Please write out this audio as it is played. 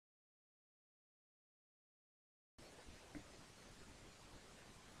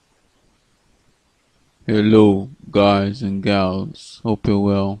Hello, guys and gals. Hope you're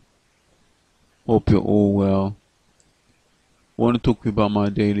well. Hope you're all well. Want to talk about my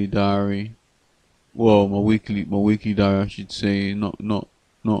daily diary. Well, my weekly diary, I should say. Not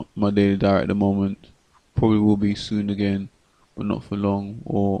my daily diary at the moment. Probably will be soon again, but not for long.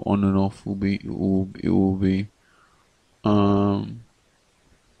 Or on and off will be. It will be. Um,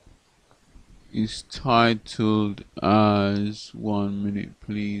 it's titled as 1 minute,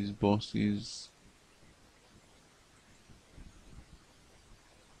 please, bosses.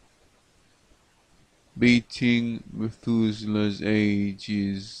 Beating Methuselah's age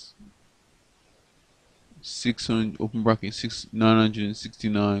is 600 open bracket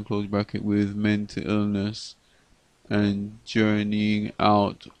 969 close bracket with mental illness and journeying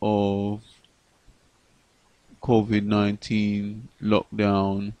out of Covid-19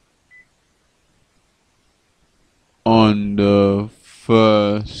 lockdown on the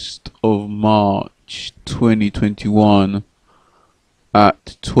 1st of March 2021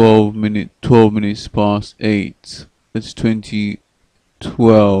 at 12 minutes past 8. That's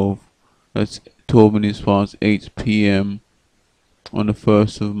 2012. That's 12 minutes past 8 p.m. on the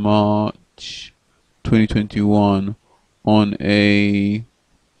 1st of March 2021 on a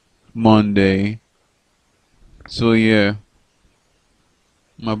Monday. So yeah,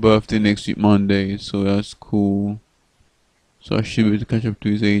 my birthday next week Monday, so that's cool. So I should be able to catch up to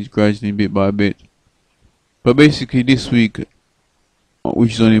his age gradually, bit by bit. But basically this week,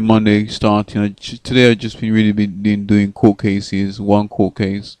 which is only Monday starting, today I've just been doing court cases, one court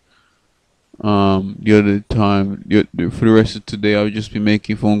case. The other time, for the rest of today, I'll just be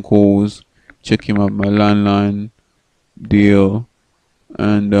making phone calls, checking out my landline deal,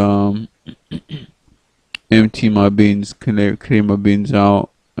 and empty my bins, clear my bins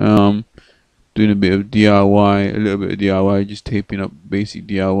out. Doing a bit of DIY, a little bit of DIY, just taping up basic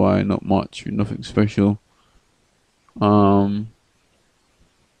DIY, not much, nothing special.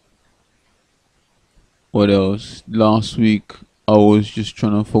 What else? Last week I was just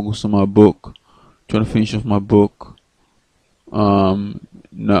trying to focus on my book, trying to finish off my book.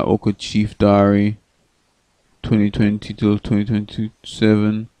 NightWalker Chief Diary 2020 till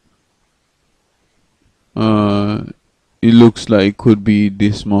 2027. It looks like it could be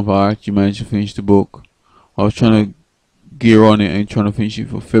this month. I actually managed to finish the book. I was trying to gear on it and trying to finish it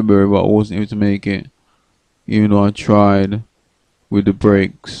for February, but I wasn't able to make it, even though I tried with the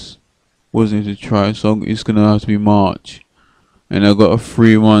breaks. Wasn't able to try, so it's gonna have to be March, and I got a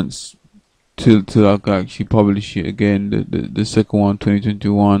 3 months till I can actually publish it again. The second one,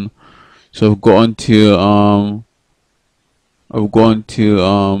 2021. So I've got until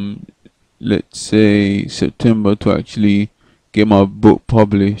let's say September to actually get my book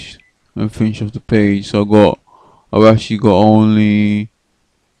published and finish off the page. So I've got only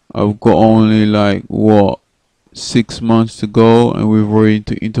like what, 6 months to go, and we've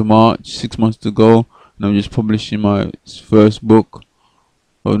already into March. 6 months to go, and I'm just publishing my first book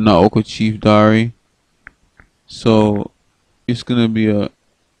of NightWalker Chief Diary. So it's gonna be a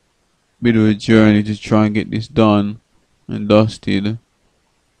bit of a journey to try and get this done and dusted.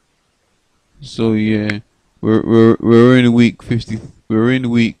 So yeah, we're in week 50. We're in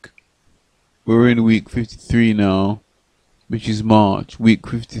week 53 now, which is March. Week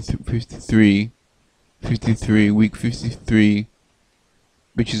 53, week 53,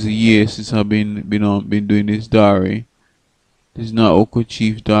 which is a year since I've been doing this diary. This is not NightWalker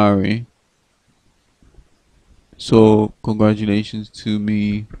Chief Diary. So congratulations to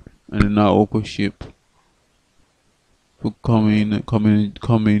me and the NightWalker ship for coming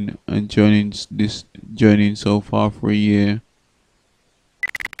and joining this journey so far for a year.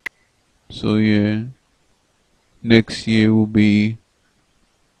 So yeah, next year will be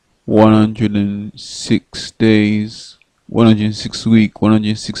 106 days, 106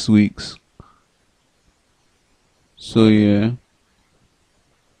 weeks. So yeah,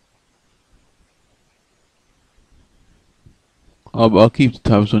 I'll keep the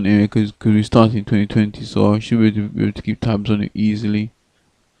tabs on it because we started in 2020, so I should be able to keep tabs on it easily,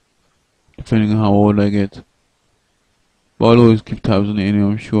 depending on how old I get. But I'll always keep tabs on it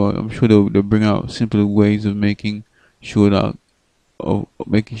anyway. I'm sure they'll bring out simpler ways of making sure that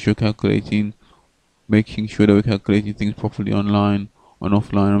making sure that we're calculating things properly online and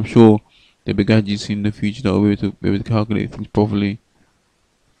offline. I'm sure there'll be gadgets in the future that will be able to calculate things properly.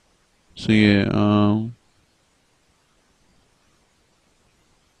 So yeah,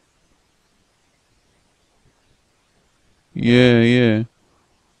 yeah.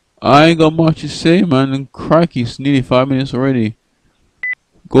 I ain't got much to say, man. And crikey, it's nearly 5 minutes already.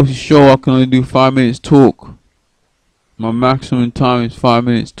 Goes to show I can only do 5 minutes talk. My maximum time is 5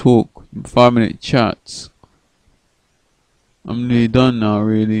 minutes talk. 5 minute chats. I'm nearly done now,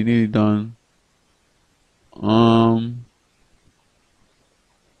 really, nearly done. Um,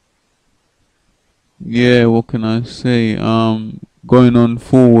 yeah, what can I say? Going on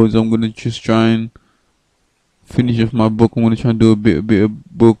forwards, I'm gonna just try and finish off my book. I'm gonna try and do a bit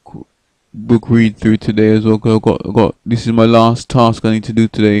of book read through today as well. Cause I got. This is my last task I need to do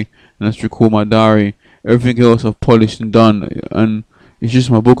today, and that's record my diary. Everything else I've polished and done, and it's just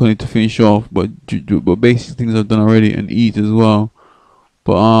my book I need to finish off. But basic things I've done already, and eat as well.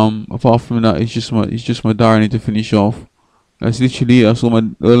 But apart from that, it's just my diary I need to finish off. That's literally that's all I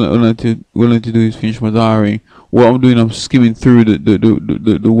need to do is finish my diary. What I'm doing, I'm skimming through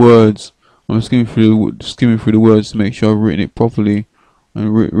the words. I'm skimming through the words to make sure I've written it properly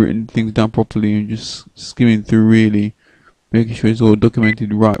and written things down properly, and just skimming through, really making sure it's all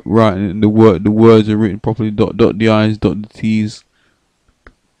documented right, and the words are written properly. Dot the i's, dot the t's,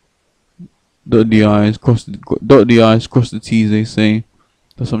 dot the i's, cross the t's. They say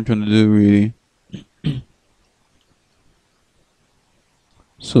that's what I'm trying to do, really.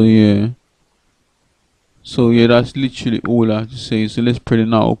 So yeah. So yeah, that's literally all I have to say. So let's pray the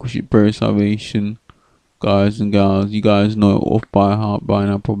night worship prayer of salvation, guys and gals. You guys know it off by heart by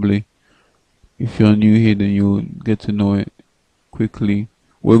now, probably. If you're new here, then you'll get to know it quickly.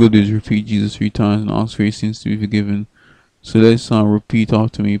 What we're gonna do is repeat Jesus 3 times and ask for your sins to be forgiven. So let's repeat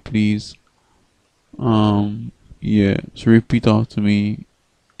after me, please. Yeah. So repeat after me,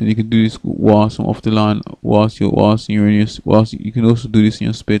 and you can do this whilst I'm off the line, whilst you can also do this in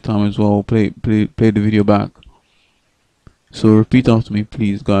your spare time as well. Play the video back. So repeat after me,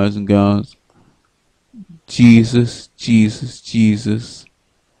 please, guys and gals. Jesus, Jesus, Jesus.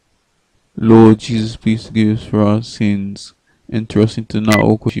 Lord Jesus, please forgive us for our sins. Enter us into now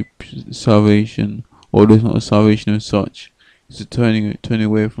all salvation. Although it's not a salvation as such. It's a turning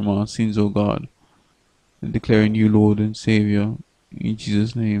away from our sins, O God, and declaring you Lord and Savior. In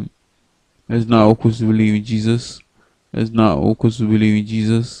Jesus' name. As now all cause to believe in Jesus. As now all cause to believe in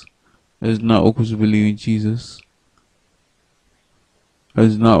Jesus. As now all cause to believe in Jesus.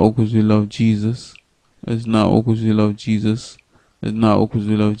 As now all cause we love Jesus. As now all cause we love Jesus. As now all cause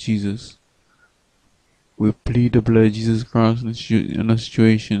we love Jesus. We plead the blood of Jesus Christ in the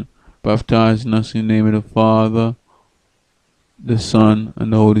situation, baptizing us in the name of the Father, the Son,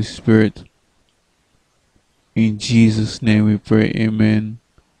 and the Holy Spirit. In Jesus' name we pray, amen.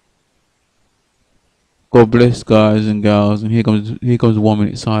 God bless, guys and gals, and here comes 1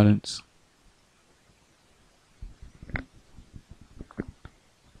 minute silence.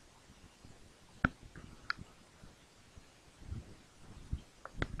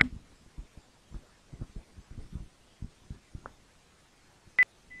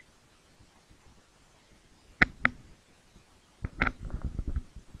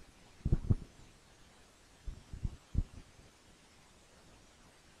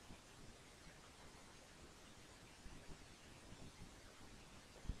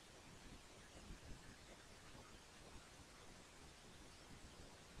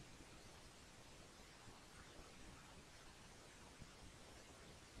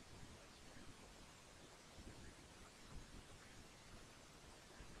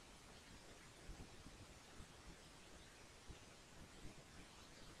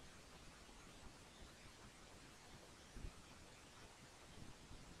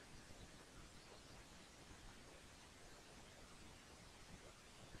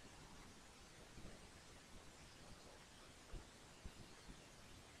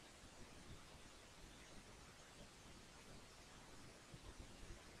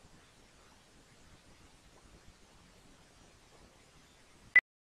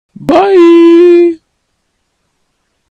 Bye.